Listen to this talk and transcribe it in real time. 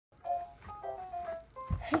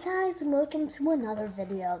Hey guys, and welcome to another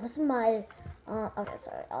video. This is my, okay,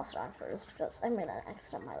 sorry, I'll start first because I made an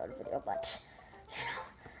accident in my other video, but, you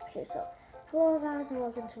know. Okay, so, hello guys, and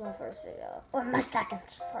welcome to my first video, or my second,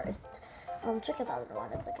 sorry. Check out the other one,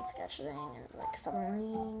 it's like a sketch thing, and like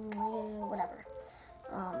submarine, whatever.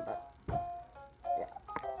 But, yeah.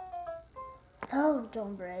 Oh,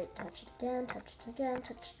 don't break, touch it again, touch it again,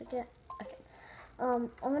 touch it again. Okay, I'm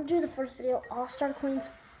gonna do the first video, all star coins,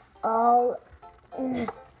 all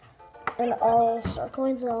and all star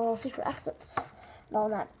coins and all secret exits. And all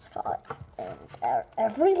that it's called. And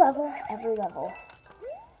every level.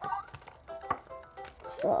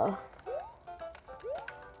 So,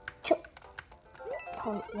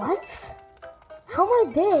 what? How am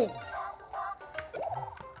I big?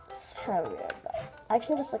 It's kind of weird, but I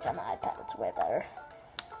can just look on the iPad. It's way better.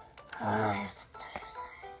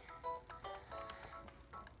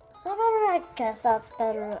 Is that better? I guess that's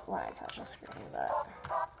better when I touch the screen, but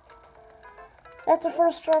that's the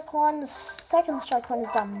first strike one. The second strike one is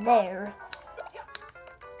down there.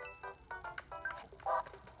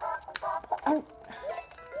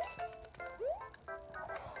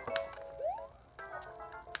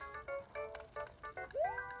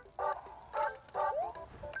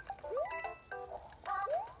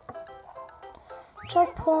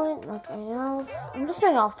 Checkpoint, nothing else. I'm just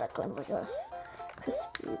doing all strike coins like this. Just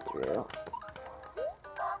speed through.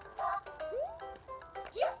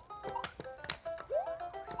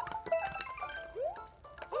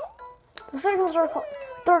 The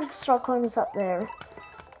third strike coin is up there.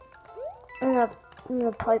 And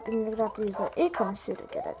the pipe, and you're gonna have to use an acorn suit to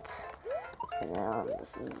get it. And now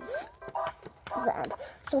this is the end.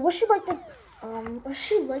 So wish you liked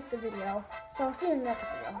the video. So I'll see you in the next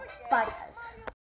video. Bye guys.